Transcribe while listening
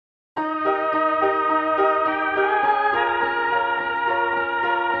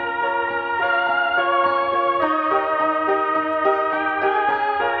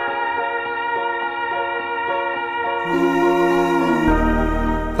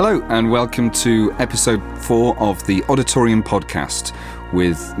Hello and welcome to episode 4 of the Auditorium podcast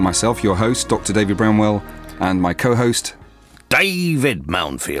with myself, your host, Dr. David Brownwell, and my co-host, David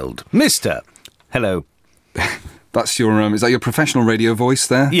Mountfield. Mr. Hello. That's your, is that your professional radio voice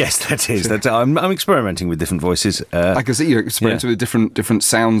there? Yes, that is. I'm experimenting with different voices. I can see you're experimenting with different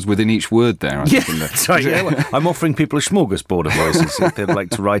sounds within each word there. Sorry, I'm offering people a smorgasbord of voices. If they'd like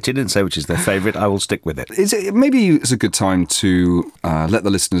to write in and say which is their favourite, I will stick with it. Maybe it's a good time to let the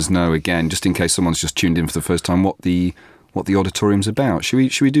listeners know again, just in case someone's just tuned in for the first time, what the Auditorium's about.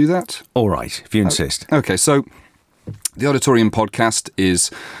 Should we do that? All right, if you insist. Okay, so the Auditorium podcast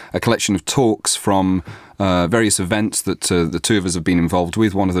is a collection of talks from various events that the two of us have been involved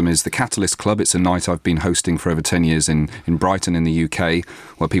with. One of them is the Catalyst Club. It's a night I've been hosting for over 10 years in Brighton in the UK,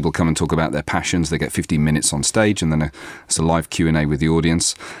 where people come and talk about their passions. They get 15 minutes on stage and then it's a live Q&A with the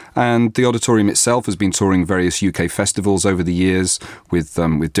audience. And the Auditorium itself has been touring various UK festivals over the years with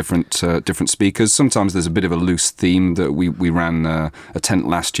different speakers. Sometimes there's a bit of a loose theme. That we ran a tent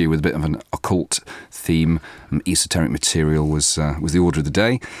last year with a bit of an occult theme. Esoteric material was the order of the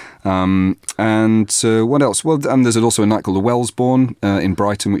day. What else? Well, and there's also a night called the Wellsbourne in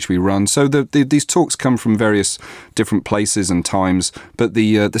Brighton, which we run. So these talks come from various different places and times, but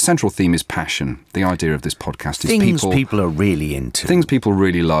the central theme is passion. The idea of this podcast is things people are really into. Things people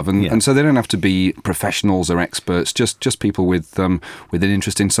really love, and so they don't have to be professionals or experts, just people with an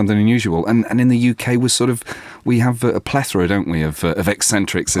interest in something unusual. And in the UK, we have a plethora, don't we, of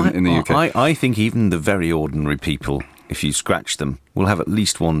eccentrics in the UK. I think even the very ordinary people, if you scratch them, will have at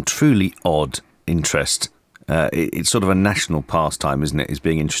least one truly odd interest. It's sort of a national pastime, isn't it? Is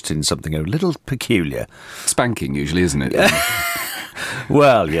being interested in something a little peculiar. Spanking, usually, isn't it?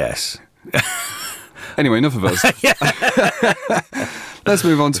 Well, yes. Anyway, enough of us. Let's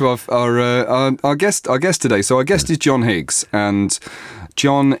move on to our guest today. So our guest is John Higgs, and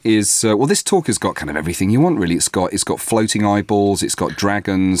John is this talk has got kind of everything you want, really. It's got floating eyeballs, it's got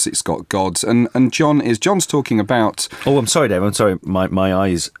dragons, it's got gods, and John's talking about. Oh, I'm sorry, Dave. I'm sorry. My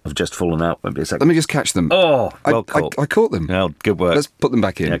eyes have just fallen out. Won't be a second. Let me just catch them. Oh, well caught. I caught them. Well, good work. Let's put them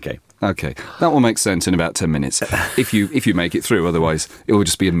back in. Okay. That will make sense in about 10 minutes if you make it through. Otherwise, it will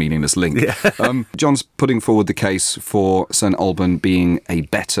just be a meaningless link. Yeah. John's putting forward the case for St Alban being a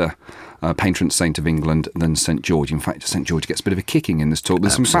better patron saint of England than St George. In fact, St George gets a bit of a kicking in this talk.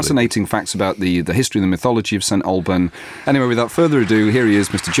 There's some fascinating facts about the history and the mythology of St Alban. Anyway, without further ado, here he is,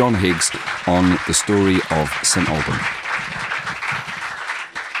 Mr John Higgs, on the story of St Alban.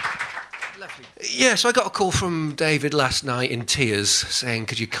 Yeah, so I got a call from David last night in tears saying,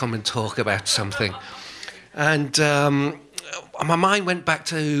 could you come and talk about something? And my mind went back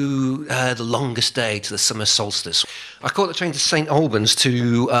to the longest day, to the summer solstice. I caught the train to St Albans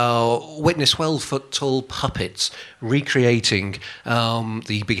to witness 12-foot-tall puppets recreating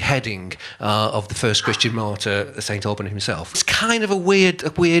the beheading of the first Christian martyr, St Alban himself. It's kind of a weird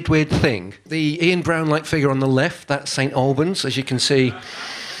thing. The Ian Brown-like figure on the left, that's St Albans, as you can see.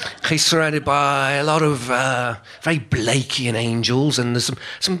 He's surrounded by a lot of very Blakean angels, and there's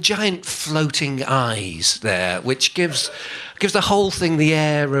some giant floating eyes there, which gives the whole thing the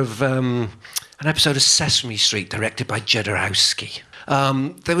air of an episode of Sesame Street directed by Jodorowsky.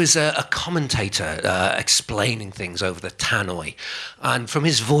 There was a commentator explaining things over the tannoy, and from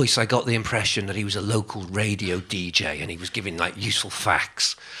his voice I got the impression that he was a local radio DJ and he was giving useful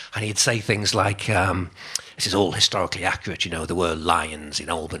facts, and he'd say things like, this is all historically accurate, there were lions in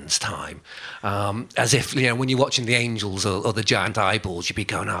Alban's time, as if when you're watching the angels or the giant eyeballs, you'd be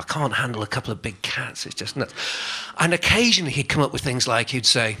going, I can't handle a couple of big cats, it's just nuts. And occasionally he'd come up with things like, he'd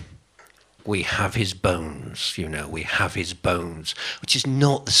say, we have his bones, we have his bones, which is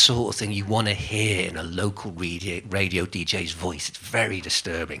not the sort of thing you want to hear in a local radio DJ's voice. It's very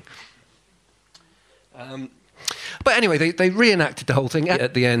disturbing. But anyway, they reenacted the whole thing.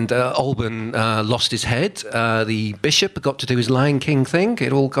 At the end, Alban lost his head. The bishop got to do his Lion King thing.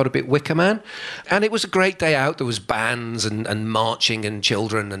 It all got a bit Wicker Man. And it was a great day out. There was bands and marching and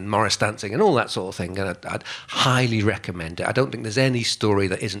children and Morris dancing and all that sort of thing. And I'd highly recommend it. I don't think there's any story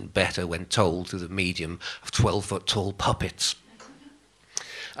that isn't better when told through the medium of 12-foot-tall puppets.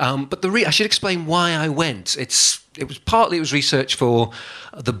 But I should explain why I went. It was research for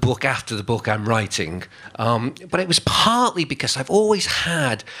the book after the book I'm writing, but it was partly because I've always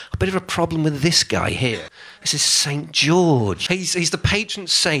had a bit of a problem with this guy here. This is St George. He's the patron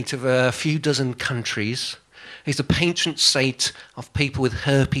saint of a few dozen countries. He's the patron saint of people with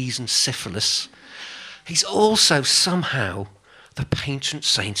herpes and syphilis. He's also somehow the patron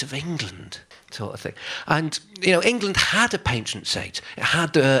saint of England, sort of thing. And, England had a patron saint. It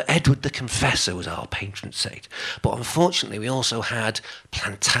had Edward the Confessor was our patron saint. But unfortunately, we also had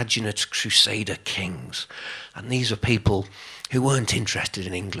Plantagenet Crusader kings. And these were people who weren't interested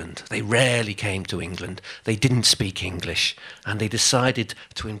in England. They rarely came to England. They didn't speak English. And they decided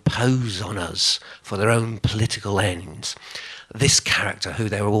to impose on us, for their own political ends, this character who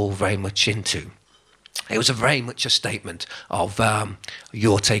they were all very much into. It was very much a statement of,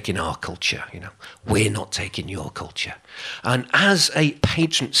 you're taking our culture, we're not taking your culture. And as a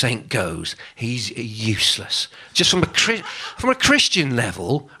patron saint goes, he's useless. Just from a Christian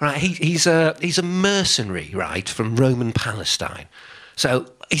level, right? He's a mercenary, right, from Roman Palestine.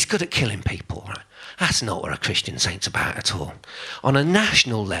 So he's good at killing people, right? That's not what a Christian saint's about at all. On a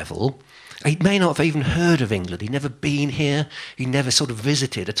national level, he may not have even heard of England. He'd never been here. He never sort of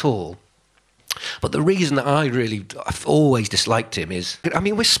visited at all. But the reason that I've always disliked him is,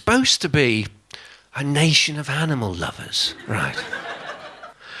 we're supposed to be a nation of animal lovers, right?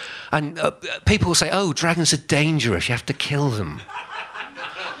 And people will say, oh, dragons are dangerous, you have to kill them.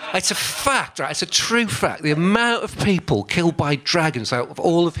 It's a fact, right? It's a true fact. The amount of people killed by dragons out of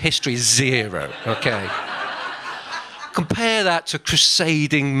all of history is 0, okay? Compare that to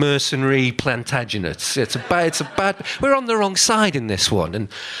crusading mercenary Plantagenets. It's a bad. We're on the wrong side in this one. And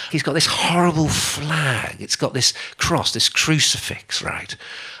he's got this horrible flag. It's got this cross, this crucifix, right,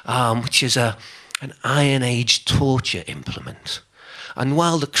 which is an Iron Age torture implement. And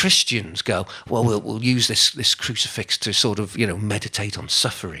while the Christians go, well, we'll use this crucifix to sort of, meditate on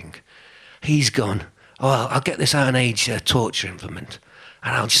suffering, he's gone, oh, I'll get this Iron Age torture implement,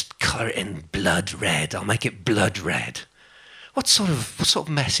 and I'll just colour it in blood red. I'll make it blood red. What sort of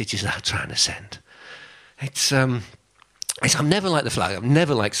message is that trying to send? I'm never like the flag. I've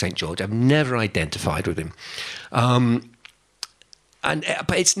never liked St. George. I've never identified with him. But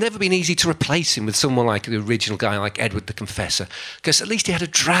it's never been easy to replace him with someone like the original guy, like Edward the Confessor, because at least he had a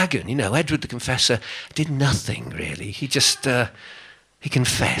dragon. Edward the Confessor did nothing really. He just he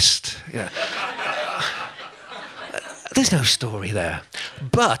confessed. Yeah. There's no story there.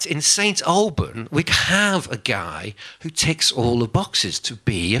 But in St. Alban, we have a guy who ticks all the boxes to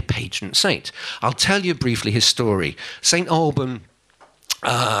be a patron saint. I'll tell you briefly his story. St. Alban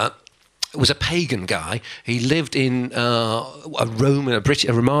was a pagan guy. He lived in a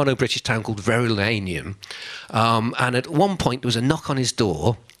Romano-British town called Verulamium. And at one point, there was a knock on his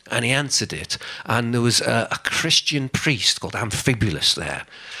door, and he answered it. And there was a Christian priest called Amphibulus there.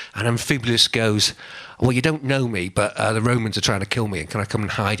 And Amphibulus goes, well, you don't know me, but the Romans are trying to kill me, and can I come and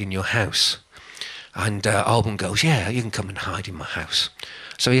hide in your house? And Alban goes, yeah, you can come and hide in my house.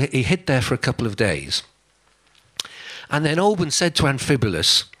 So he hid there for a couple of days. And then Alban said to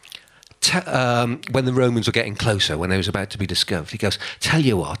Amphibulus, when the Romans were getting closer, when they was about to be discovered, he goes, tell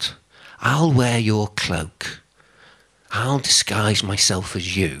you what, I'll wear your cloak. I'll disguise myself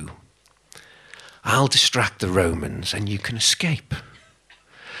as you. I'll distract the Romans, and you can escape.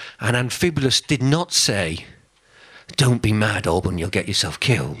 And Amphibulus did not say, don't be mad, Alban, you'll get yourself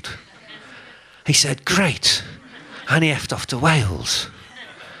killed. He said, great. And he effed off to Wales.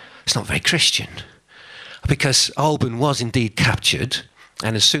 It's not very Christian. Because Alban was indeed captured,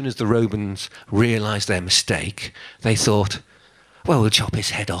 and as soon as the Romans realised their mistake, they thought, well, we'll chop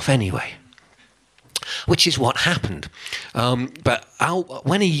his head off anyway. Which is what happened. But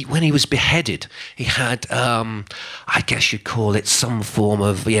when he was beheaded, he had, I guess you'd call it some form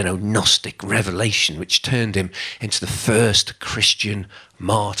of, Gnostic revelation, which turned him into the first Christian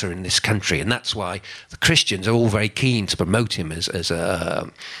martyr in this country. And that's why the Christians are all very keen to promote him as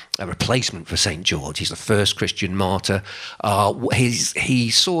a replacement for St. George. He's the first Christian martyr.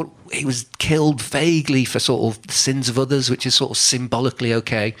 He was killed vaguely for sort of the sins of others, which is sort of symbolically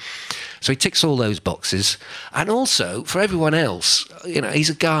okay. So he ticks all those boxes. And also, for everyone else, he's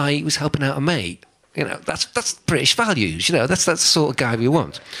a guy who was helping out a mate. That's British values, that's the sort of guy we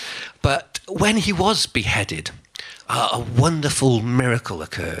want. But when he was beheaded, a wonderful miracle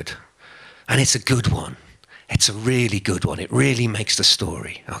occurred. And it's a good one. It's a really good one. It really makes the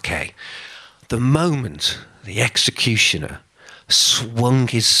story, okay? The moment the executioner swung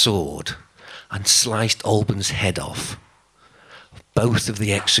his sword and sliced Alban's head off, both of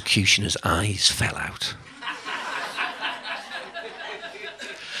the executioner's eyes fell out.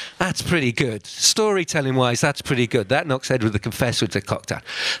 That's pretty good. Storytelling-wise, that's pretty good. That knocks Edward the Confessor into cocktail.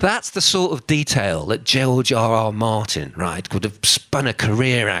 That's the sort of detail that George R.R. Martin, right, could have spun a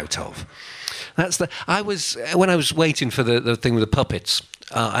career out of. When I was waiting for the thing with the puppets,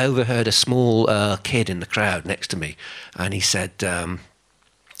 I overheard a small kid in the crowd next to me, and he said, Dad,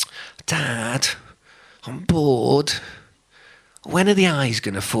 I'm bored. when are the eyes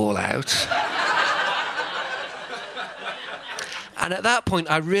going to fall out? And at that point,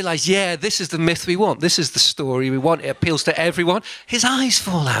 I realised, yeah, this is the myth we want. This is the story we want. It appeals to everyone. His eyes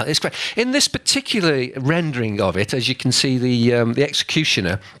fall out. It's great. In this particular rendering of it, as you can see, the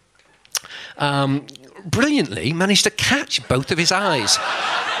executioner brilliantly managed to catch both of his eyes.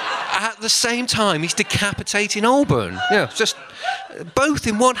 At the same time, he's decapitating Alban. Just both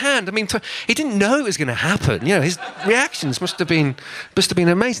in one hand. I mean, he didn't know it was going to happen. His reactions must have been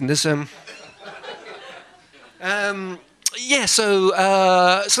amazing. There's so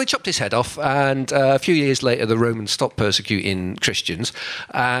they chopped his head off, and a few years later the Romans stopped persecuting Christians,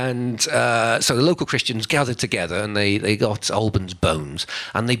 and so the local Christians gathered together and they got Alban's bones,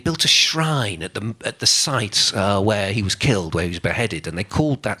 and they built a shrine at the site where he was killed, where he was beheaded, and they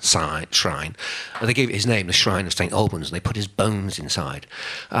called that shrine, and they gave it his name, the Shrine of St. Alban's, and they put his bones inside.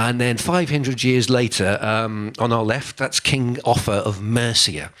 And then 500 years later, on our left, that's King Offa of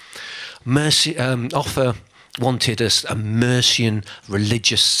Mercia. Offa wanted a Mercian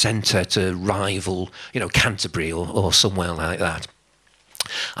religious centre to rival, Canterbury or somewhere like that.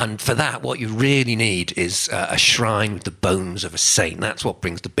 And for that, what you really need is a shrine with the bones of a saint. That's what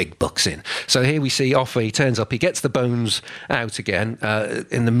brings the big bucks in. So here we see Offa, he turns up, he gets the bones out again.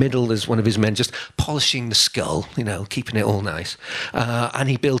 In the middle, there's one of his men just polishing the skull, keeping it all nice. And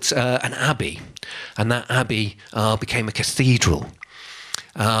he built an abbey, and that abbey became a cathedral.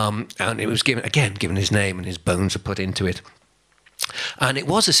 And it was given his name, and his bones are put into it. And it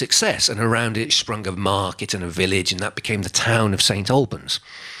was a success, and around it sprung a market and a village, and that became the town of St. Albans.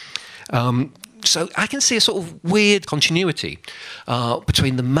 So I can see a sort of weird continuity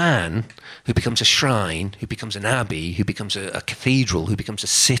between the man who becomes a shrine, who becomes an abbey, who becomes a cathedral, who becomes a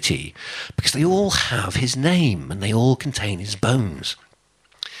city, because they all have his name and they all contain his bones.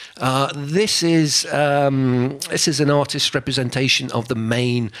 This is an artist's representation of the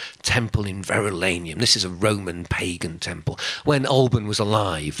main temple in Verulamium. This is a Roman pagan temple. When Alban was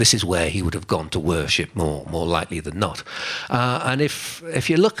alive, this is where he would have gone to worship more likely than not. And if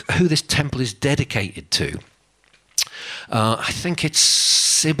you look who this temple is dedicated to, I think it's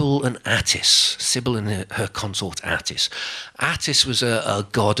Sybil and Attis. Sybil and her consort Attis. Attis was a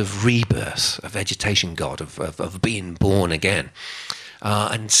god of rebirth, a vegetation god, of being born again.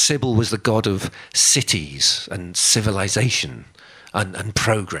 And Sybil was the god of cities and civilization and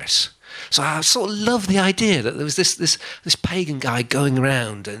progress. So I sort of love the idea that there was this pagan guy going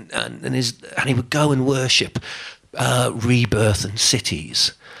around and he would go and worship rebirth and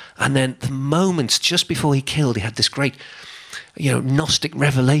cities. And then the moments just before he killed, he had this great, Gnostic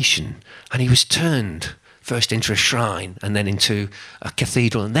revelation, and he was turned first into a shrine, and then into a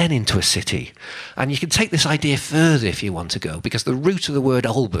cathedral, and then into a city. And you can take this idea further if you want to go, because the root of the word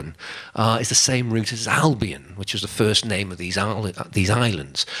Alban is the same root as Albion, which was the first name of these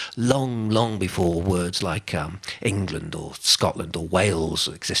islands, long before words like England or Scotland or Wales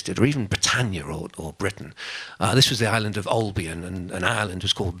existed, or even Britannia or Britain. This was the island of Albion, and Ireland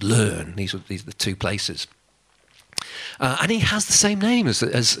was called Learn. These were the two places. And he has the same name as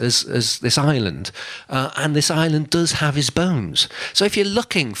this island, and this island does have his bones. So if you're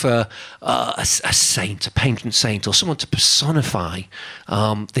looking for a saint, a patron saint, or someone to personify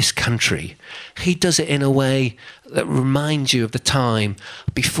this country, he does it in a way that reminds you of the time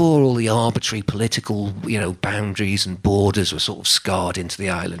before all the arbitrary political, boundaries and borders were sort of scarred into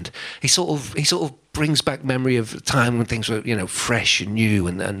the island. He sort of brings back memory of a time when things were, fresh and new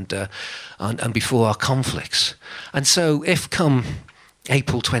and before our conflicts. And so if come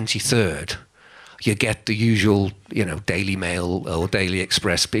April 23rd, you get the usual, Daily Mail or Daily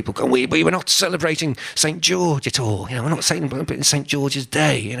Express people going, we were not celebrating St. George at all. We're not celebrating St. George's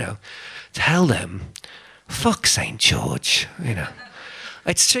Day, Tell them, fuck St. George,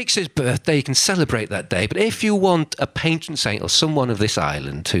 It's Shakespeare's birthday, you can celebrate that day. But if you want a patron saint or someone of this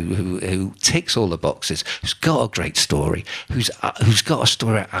island who ticks all the boxes, who's got a great story, who's got a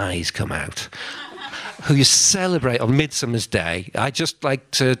story where eyes come out, who you celebrate on Midsummer's Day, I'd just like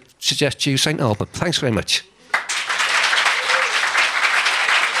to suggest you St. Alban. Thanks very much.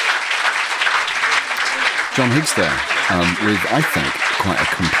 John Higgs there, with, I think, quite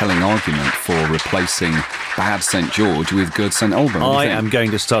a compelling argument for replacing bad St. George with good St. Alban. I am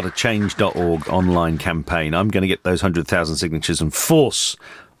going to start a change.org online campaign. I'm going to get those 100,000 signatures and force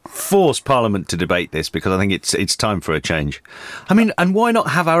Parliament to debate this, because I think it's time for a change. I mean, and why not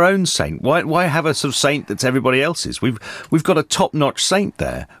have our own saint? Why have a sort of saint that's everybody else's? We've got a top-notch saint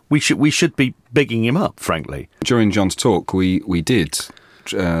there. We should be bigging him up, frankly. During John's talk, we did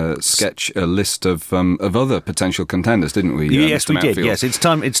sketch a list of other potential contenders, didn't we? Yes, Mr. we did. Mountfield? Yes,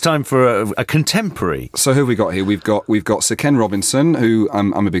 it's time for a contemporary. So who have we got here? We've got Sir Ken Robinson, who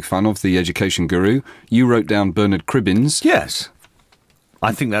I'm a big fan of, the education guru. You wrote down Bernard Cribbins. Yes.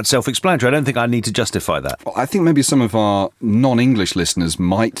 I think that's self-explanatory. I don't think I need to justify that. Well, I think maybe some of our non-English listeners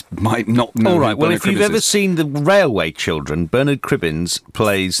might not know. All right. who Well, Bernard if you've Cribbins ever is. seen The Railway Children, Bernard Cribbins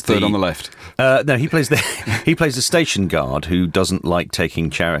plays Third on the left. No, he plays the station guard who doesn't like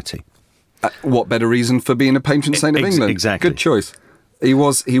taking charity. What better reason for being a patron saint of England? Exactly. Good choice. He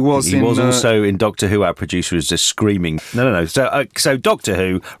was also in Doctor Who. Our producer is just screaming. No. So Doctor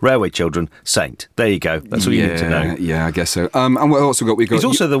Who, Railway Children, Saint. There you go. That's all you need to know. Yeah, I guess so. And what else we got? He's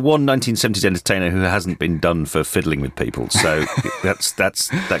also the one 1970s entertainer who hasn't been done for fiddling with people. So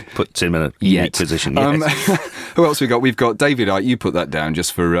that puts him in a unique position. Yes. Who else we got? We've got David Icke. You put that down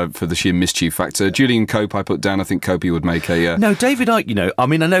just for the sheer mischief factor. Julian Cope I put down. I think Copey would make a... No, David Icke, I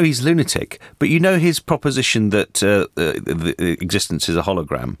know he's lunatic, but his proposition that the existence is a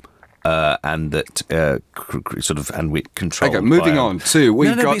hologram, and that and we control. Okay, moving on to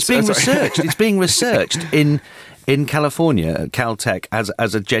it's being researched. It's being researched in California at Caltech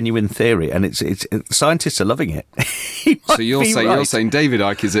as a genuine theory, and it's scientists are loving it. So you're saying David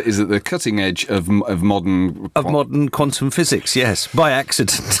Icke is at the cutting edge of modern quantum physics? Yes, by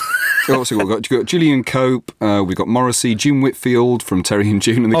accident. Also, we've got Gillian Cope, we've got Morrissey, June Whitfield from Terry and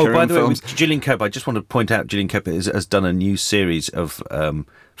June and the Kerrang! By the way, films. with Gillian Cope, I just want to point out Gillian Cope has done a new series of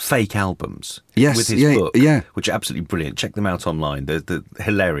fake albums with his book, which are absolutely brilliant. Check them out online. They're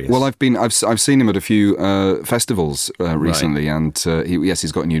hilarious. Well, I've seen him at a few festivals recently, and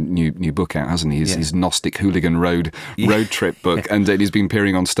he's got a new book out, hasn't he? His Gnostic Hooligan Road Trip book, and he's been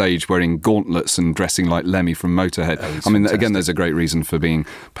appearing on stage wearing gauntlets and dressing like Lemmy from Motorhead. Again, there's a great reason for being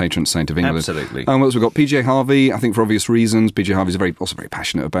patron saint of England. Absolutely. And what else we've got? PJ Harvey, I think for obvious reasons. PJ Harvey's also very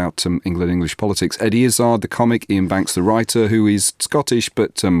passionate about English politics. Eddie Izzard, the comic. Ian Banks, the writer, who is Scottish,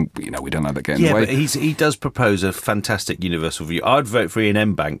 but we don't let that get in the way. Yeah, but he does propose a fantastic universal view. I'd vote for Ian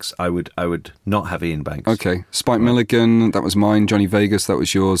M. Banks. I would not have Ian Banks. Okay. Spike Milligan, that was mine. Johnny Vegas, that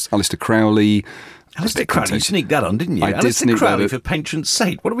was yours. Alistair Crowley. Alistair Crowley, you sneaked that on, didn't you? I did sneak Crowley that for patron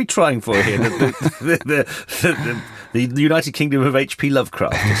saint. What are we trying for here? The United Kingdom of H.P.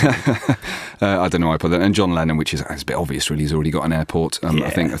 Lovecraft. I don't know why I put that. And John Lennon, which is a bit obvious, really. He's already got an airport. I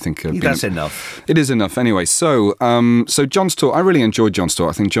think that's enough. It is enough. Anyway, so John's talk. I really enjoyed John's talk.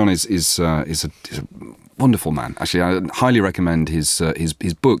 I think John is a wonderful man. Actually, I highly recommend his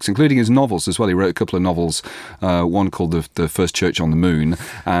books, including his novels as well. He wrote a couple of novels, one called the First Church on the Moon,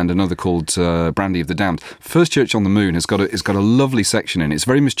 and another called Brandy of the Damned. First Church on the Moon has got a lovely section in it. It's a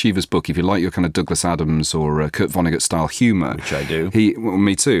very mischievous book if you like your kind of Douglas Adams or Kurt Vonnegut style humour, which I do.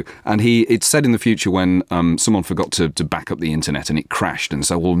 Me too. And it's said in the future when someone forgot to back up the internet and it crashed, and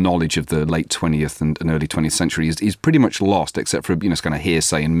so all knowledge of the late 20th and early 20th century is pretty much lost, except for kind of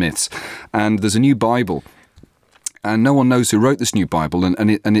hearsay and myths. And there's a new Bible. And no one knows who wrote this new Bible,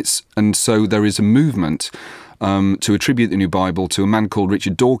 and so there is a movement to attribute the new Bible to a man called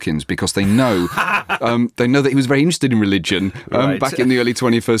Richard Dawkins, because they know that he was very interested in religion back in the early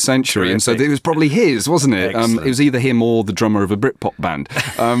 21st century. Terrific. And so it was probably his, wasn't it? It was either him or the drummer of a Britpop band.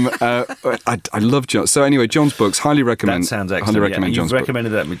 I love John. So anyway, John's books, highly recommend. That sounds excellent. Highly recommend John's You've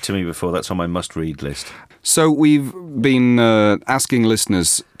recommended that to me before. That's on my must-read list. So we've been asking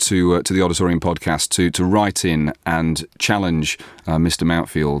listeners to the Auditorium podcast to write in and challenge Mr.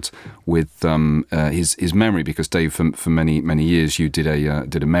 Mountfield with his memory, because Dave, for many years, you did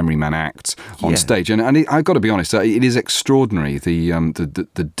a Memory Man act on stage, and I've got to be honest, it is extraordinary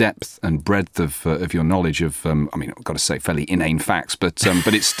the depth and breadth of your knowledge of I've got to say fairly inane facts, but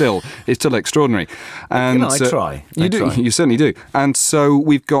it's still extraordinary. And I try. You certainly do. And so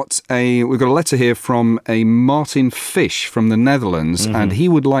we've got a letter here from a Martin Fish from the Netherlands, and he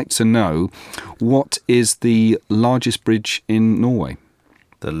would like to know, what is the largest bridge in Norway?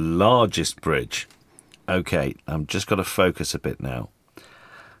 The largest bridge. Okay, I'm just got to focus a bit now.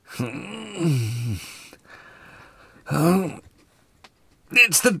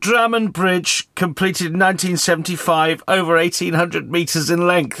 It's the Drammen Bridge, completed in 1975, over 1,800 metres in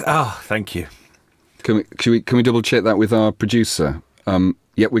length. Oh, thank you. Can we double check that with our producer?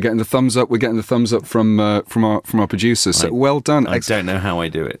 Yeah, we're getting the thumbs up. We're getting the thumbs up from our producer. So well done. I don't know how I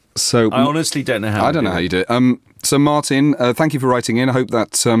do it. So I honestly don't know how. I don't know how you do it. So Martin, thank you for writing in. I hope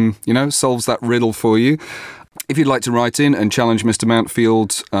that solves that riddle for you. If you'd like to write in and challenge Mr.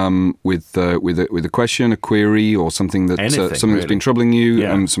 Mountfield with a question, a query, or something that's been troubling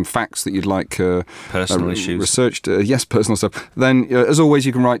you, some facts that you'd like personal issues researched, personal stuff, then as always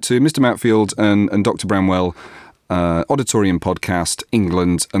you can write to Mr. Mountfield and Dr. Bramwell. Auditorium Podcast,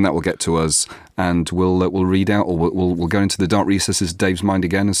 England, and that will get to us, and we'll read out, or we'll go into the dark recesses of Dave's mind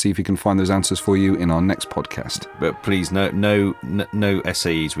again and see if he can find those answers for you in our next podcast. But please, no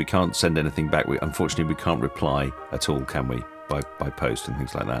SAEs. We can't send anything back. Unfortunately, we can't reply at all, can we? By post and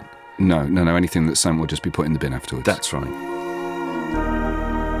things like that. No. Anything that's sent will just be put in the bin afterwards. That's right.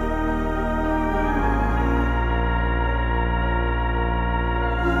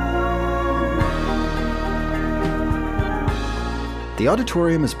 The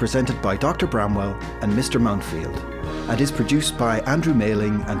Auditorium is presented by Dr. Bramwell and Mr. Mountfield, and is produced by Andrew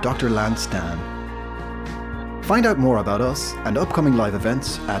Mailing and Dr. Lance Dan. Find out more about us and upcoming live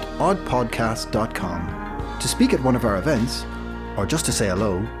events at oddpodcast.com. To speak at one of our events, or just to say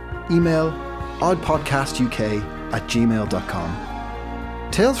hello, email oddpodcastuk@gmail.com.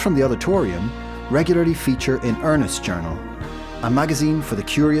 Tales from the Auditorium regularly feature in Ernest's Journal, a magazine for the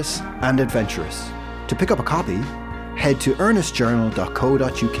curious and adventurous. To pick up a copy, head to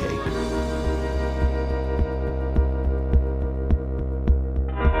ernestjournal.co.uk.